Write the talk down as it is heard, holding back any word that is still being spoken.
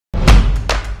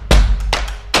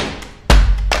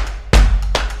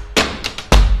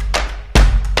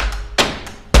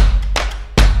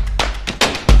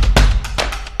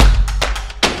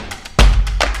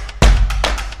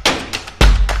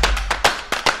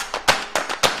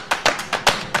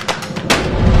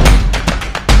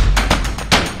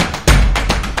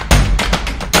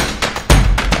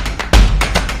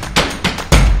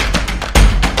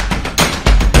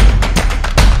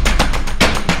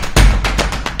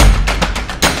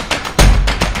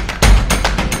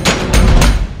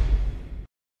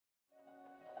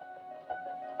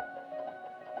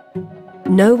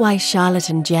Know why Charlotte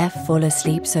and Jeff fall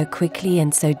asleep so quickly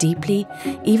and so deeply,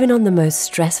 even on the most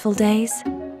stressful days?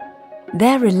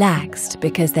 They're relaxed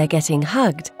because they're getting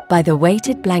hugged by the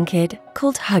weighted blanket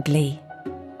called Hugly.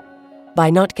 By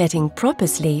not getting proper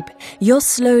sleep, you're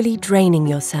slowly draining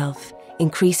yourself,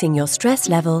 increasing your stress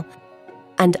level,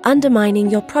 and undermining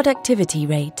your productivity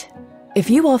rate. If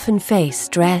you often face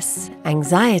stress,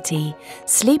 anxiety,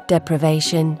 sleep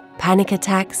deprivation, panic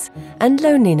attacks, and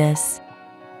loneliness,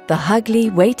 the Hugly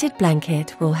weighted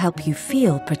blanket will help you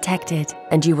feel protected,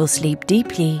 and you will sleep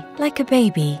deeply like a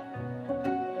baby.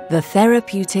 The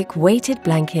therapeutic weighted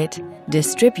blanket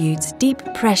distributes deep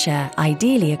pressure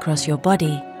ideally across your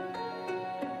body.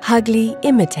 Hugly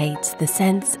imitates the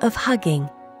sense of hugging,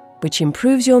 which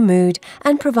improves your mood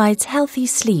and provides healthy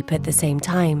sleep at the same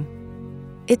time.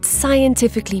 It's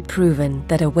scientifically proven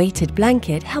that a weighted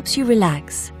blanket helps you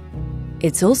relax.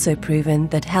 It's also proven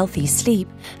that healthy sleep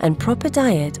and proper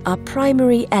diet are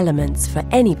primary elements for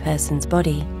any person's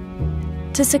body.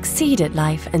 To succeed at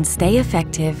life and stay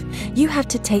effective, you have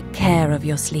to take care of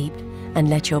your sleep and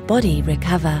let your body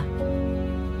recover.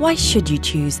 Why should you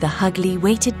choose the Hugly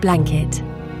weighted blanket?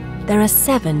 There are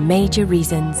 7 major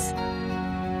reasons.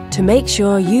 To make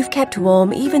sure you've kept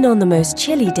warm even on the most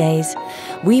chilly days,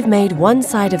 we've made one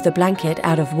side of the blanket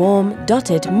out of warm,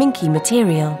 dotted, minky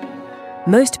material.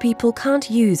 Most people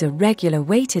can't use a regular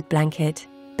weighted blanket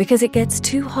because it gets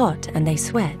too hot and they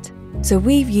sweat. So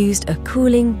we've used a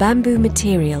cooling bamboo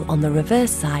material on the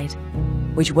reverse side,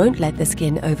 which won't let the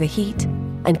skin overheat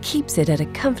and keeps it at a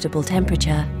comfortable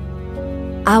temperature.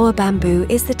 Our bamboo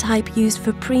is the type used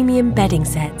for premium bedding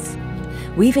sets.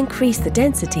 We've increased the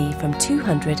density from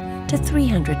 200 to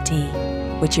 300 T,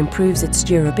 which improves its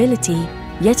durability,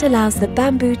 yet allows the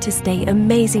bamboo to stay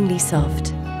amazingly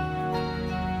soft.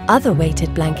 Other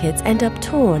weighted blankets end up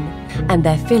torn, and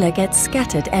their filler gets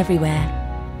scattered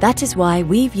everywhere. That is why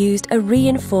we've used a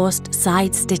reinforced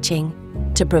side stitching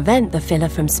to prevent the filler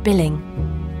from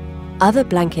spilling. Other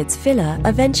blankets' filler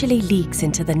eventually leaks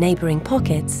into the neighboring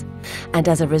pockets, and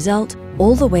as a result,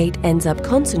 all the weight ends up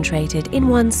concentrated in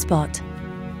one spot.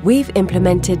 We've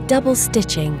implemented double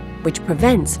stitching, which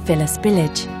prevents filler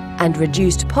spillage, and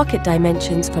reduced pocket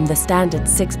dimensions from the standard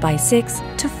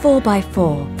 6x6 to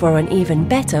 4x4 for an even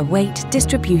better weight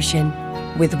distribution.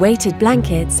 With weighted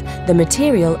blankets, the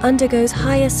material undergoes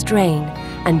higher strain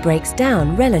and breaks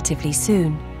down relatively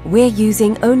soon. We're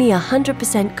using only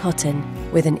 100%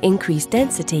 cotton with an increased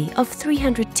density of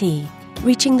 300 T,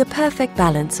 reaching the perfect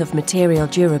balance of material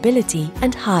durability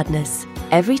and hardness.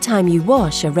 Every time you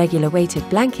wash a regular weighted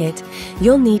blanket,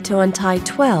 you'll need to untie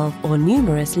 12 or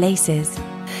numerous laces,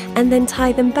 and then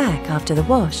tie them back after the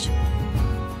wash.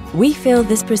 We feel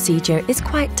this procedure is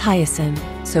quite tiresome,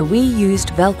 so we used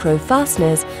Velcro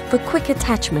fasteners for quick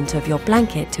attachment of your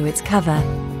blanket to its cover.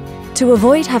 To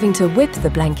avoid having to whip the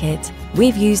blanket,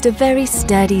 we've used a very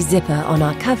sturdy zipper on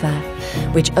our cover,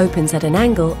 which opens at an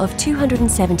angle of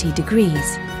 270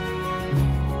 degrees.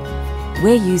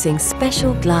 We're using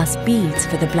special glass beads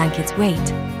for the blanket's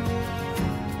weight.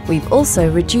 We've also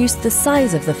reduced the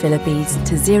size of the filler beads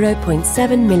to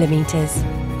 0.7 millimeters.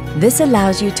 This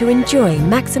allows you to enjoy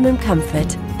maximum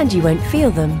comfort and you won't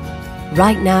feel them.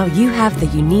 Right now you have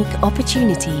the unique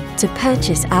opportunity to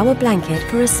purchase our blanket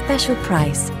for a special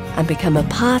price and become a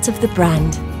part of the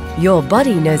brand. Your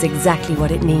body knows exactly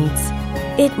what it needs.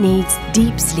 It needs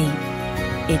deep sleep.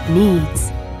 It needs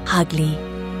Hugly.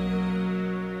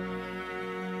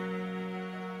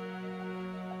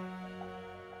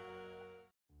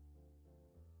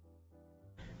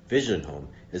 Vision Home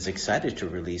is excited to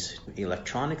release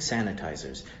electronic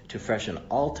sanitizers to freshen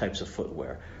all types of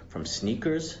footwear, from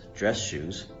sneakers, dress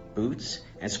shoes, boots,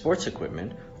 and sports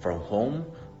equipment for home,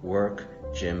 work,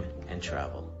 gym, and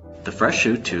travel. The Fresh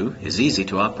Shoe 2 is easy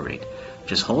to operate.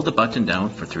 Just hold the button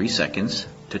down for 3 seconds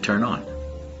to turn on.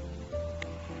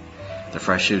 The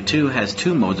Fresh Shoe 2 has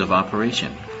 2 modes of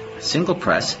operation. A single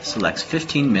press selects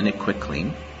 15-minute quick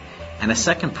clean, and a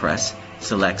second press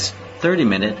selects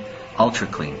 30-minute ultra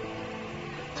clean.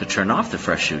 To turn off the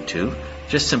Fresh Shoe 2,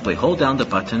 just simply hold down the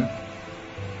button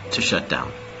to shut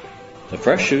down. The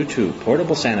Fresh Shoe 2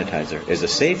 portable sanitizer is a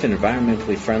safe and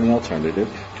environmentally friendly alternative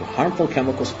to harmful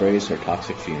chemical sprays or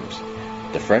toxic fumes.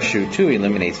 The Fresh Shoe 2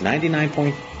 eliminates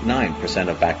 99.9%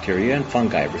 of bacteria and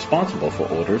fungi responsible for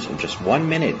odors in just 1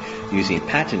 minute using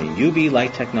patented UV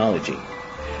light technology.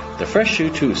 The Fresh Shoe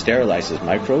 2 sterilizes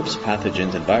microbes,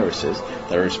 pathogens, and viruses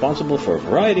that are responsible for a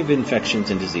variety of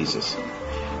infections and diseases.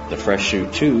 The Fresh Shoe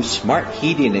 2 smart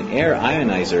heating and air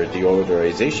ionizer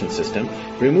deodorization system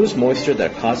removes moisture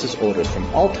that causes odors from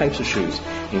all types of shoes,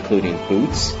 including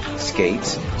boots,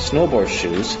 skates, snowboard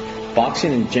shoes,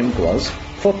 boxing and gym gloves,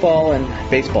 football and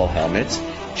baseball helmets,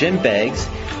 gym bags,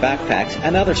 backpacks,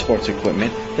 and other sports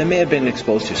equipment that may have been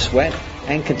exposed to sweat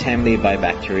and contaminated by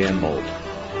bacteria and mold.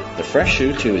 The Fresh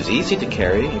Shoe 2 is easy to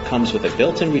carry and comes with a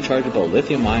built-in rechargeable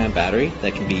lithium-ion battery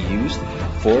that can be used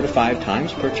 4 to 5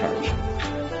 times per charge.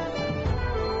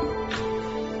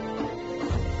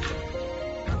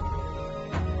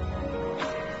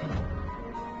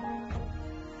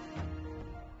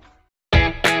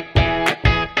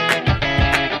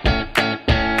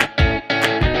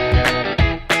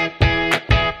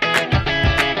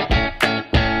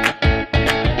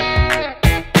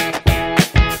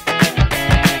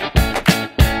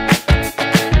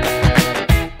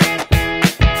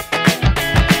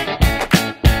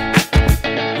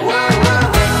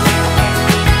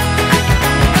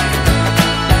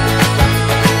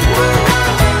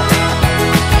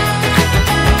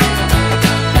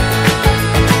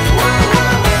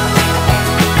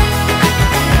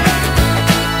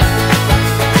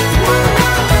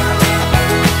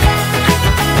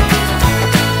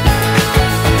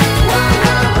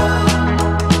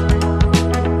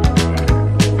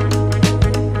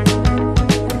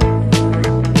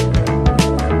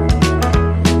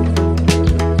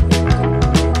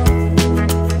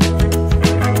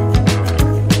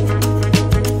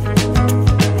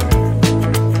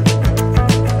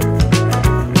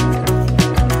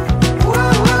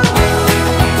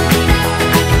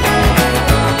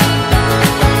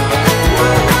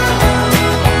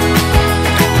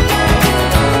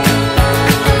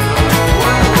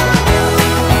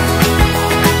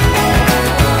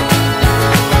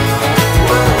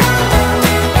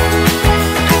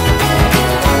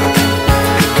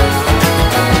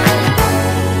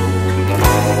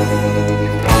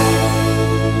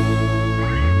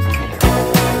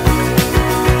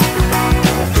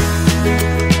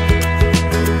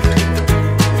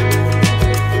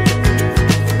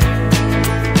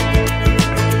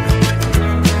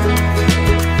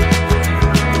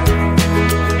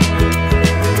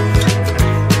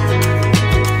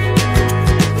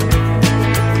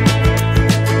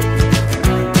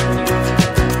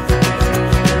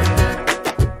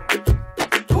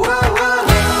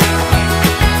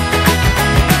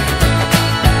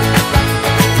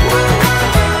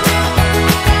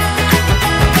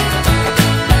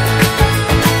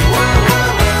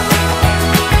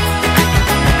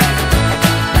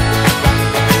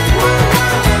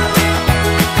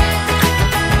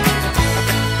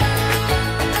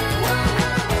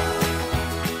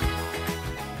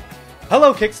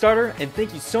 Hello Kickstarter, and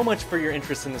thank you so much for your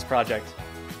interest in this project.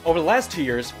 Over the last 2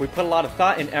 years, we put a lot of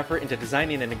thought and effort into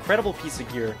designing an incredible piece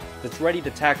of gear that's ready to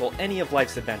tackle any of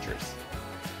life's adventures.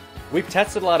 We've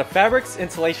tested a lot of fabrics,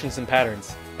 insulations, and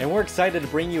patterns, and we're excited to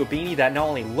bring you a beanie that not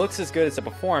only looks as good as it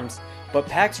performs, but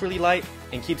packs really light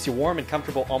and keeps you warm and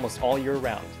comfortable almost all year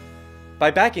round. By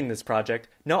backing this project,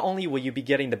 not only will you be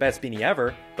getting the best beanie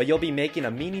ever, but you'll be making a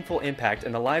meaningful impact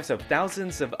in the lives of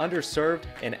thousands of underserved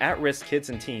and at-risk kids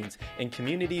and teens in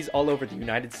communities all over the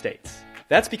United States.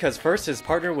 That's because First has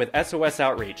partnered with SOS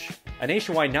Outreach, a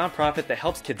nationwide nonprofit that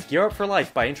helps kids gear up for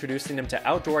life by introducing them to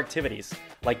outdoor activities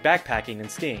like backpacking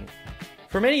and skiing.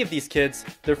 For many of these kids,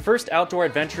 their first outdoor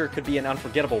adventure could be an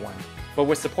unforgettable one, but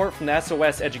with support from the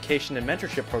SOS education and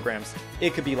mentorship programs,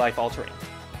 it could be life-altering.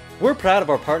 We're proud of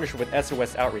our partnership with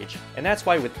SOS Outreach, and that's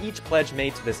why with each pledge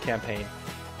made to this campaign,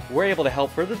 we're able to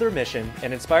help further their mission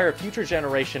and inspire a future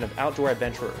generation of outdoor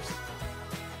adventurers.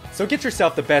 So get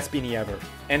yourself the best beanie ever,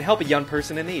 and help a young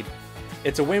person in need.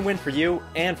 It's a win-win for you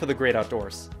and for the great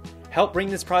outdoors. Help bring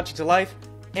this project to life,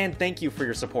 and thank you for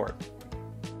your support.